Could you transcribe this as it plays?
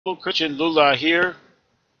Christian Lula here,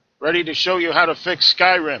 ready to show you how to fix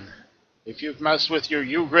Skyrim. If you've messed with your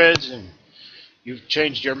U-grids and you've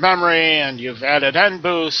changed your memory and you've added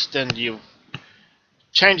N-boost and you've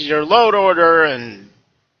changed your load order and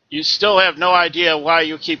you still have no idea why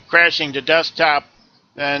you keep crashing the desktop,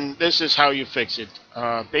 then this is how you fix it.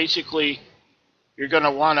 Basically, you're going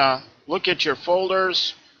to want to look at your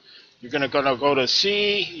folders. You're going to go to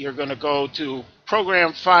C, you're going to go to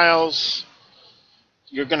Program Files,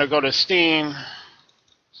 you're going to go to Steam,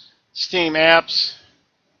 Steam Apps,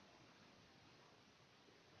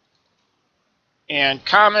 and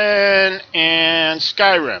Common and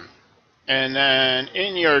Skyrim. And then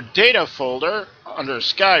in your data folder under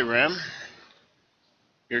Skyrim,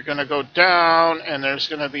 you're going to go down and there's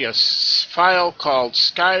going to be a file called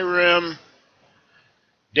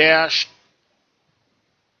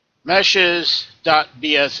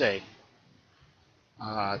Skyrim-meshes.bsa.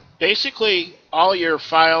 Basically, all your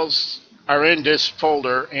files are in this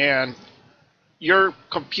folder, and your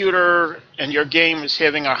computer and your game is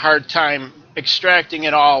having a hard time extracting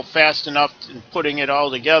it all fast enough and putting it all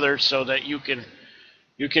together so that you can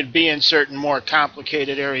be in certain more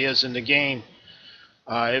complicated areas in the game.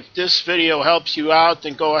 If this video helps you out,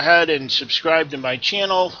 then go ahead and subscribe to my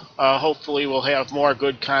channel. Hopefully we'll have more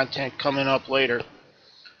good content coming up later.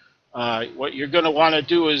 What you're going to want to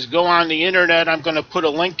do is go on the internet. I'm going to put a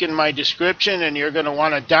link in my description, and you're going to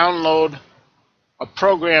want to download a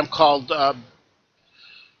program called let's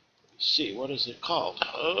see, what is it called?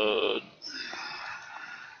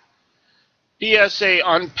 BSA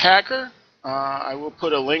Unpacker. I will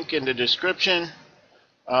put a link in the description.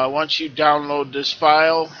 Once you download this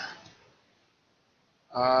file,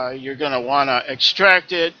 you're going to want to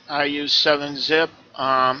extract it. I use 7-zip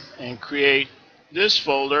and create this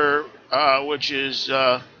folder, which is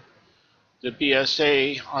the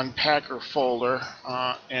BSA Unpacker folder.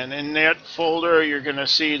 And in that folder, you're going to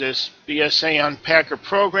see this BSA Unpacker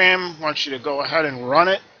program. I want you to go ahead and run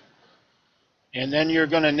it. And then you're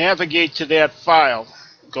going to navigate to that file.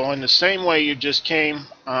 Going the same way you just came.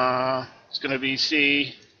 It's going to be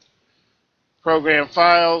C, Program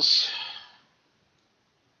Files,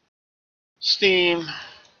 Steam,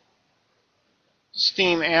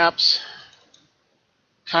 Steam Apps,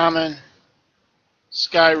 Common,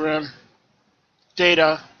 Skyrim,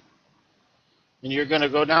 Data, and you're going to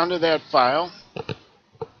go down to that file,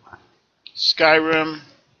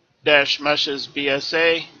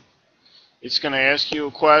 Skyrim-meshes.bsa. It's going to ask you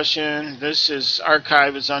a question. This is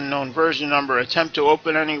archive is unknown version number. Attempt to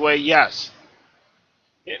open anyway. Yes.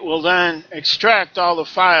 It will then extract all the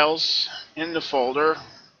files in the folder,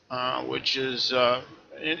 which is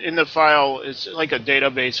in the file. It's like a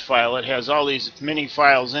database file. It has all these mini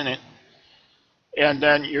files in it. And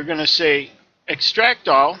then you're going to say extract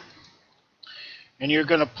all, and you're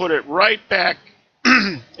going to put it right back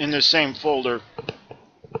in the same folder.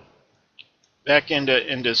 Back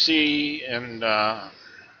into C and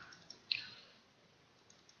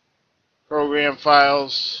Program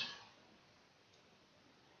Files,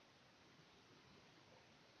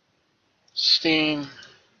 Steam,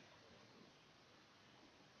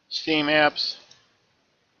 Steam Apps,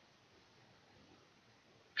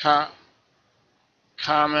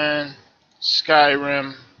 Common,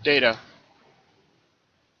 Skyrim, Data,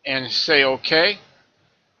 and say OK,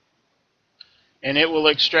 and it will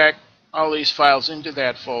extract all these files into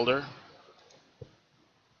that folder.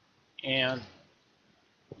 And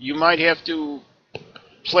you might have to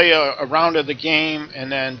play a round of the game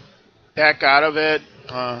and then back out of it,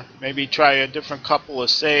 maybe try a different couple of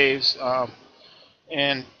saves,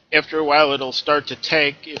 and after a while it'll start to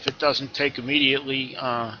take, if it doesn't take immediately,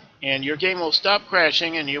 and your game will stop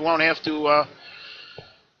crashing, and you won't have to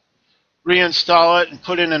reinstall it and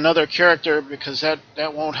put in another character, because that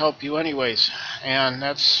won't help you anyways. And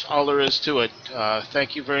that's all there is to it.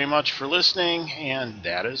 Thank you very much for listening, and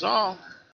that is all.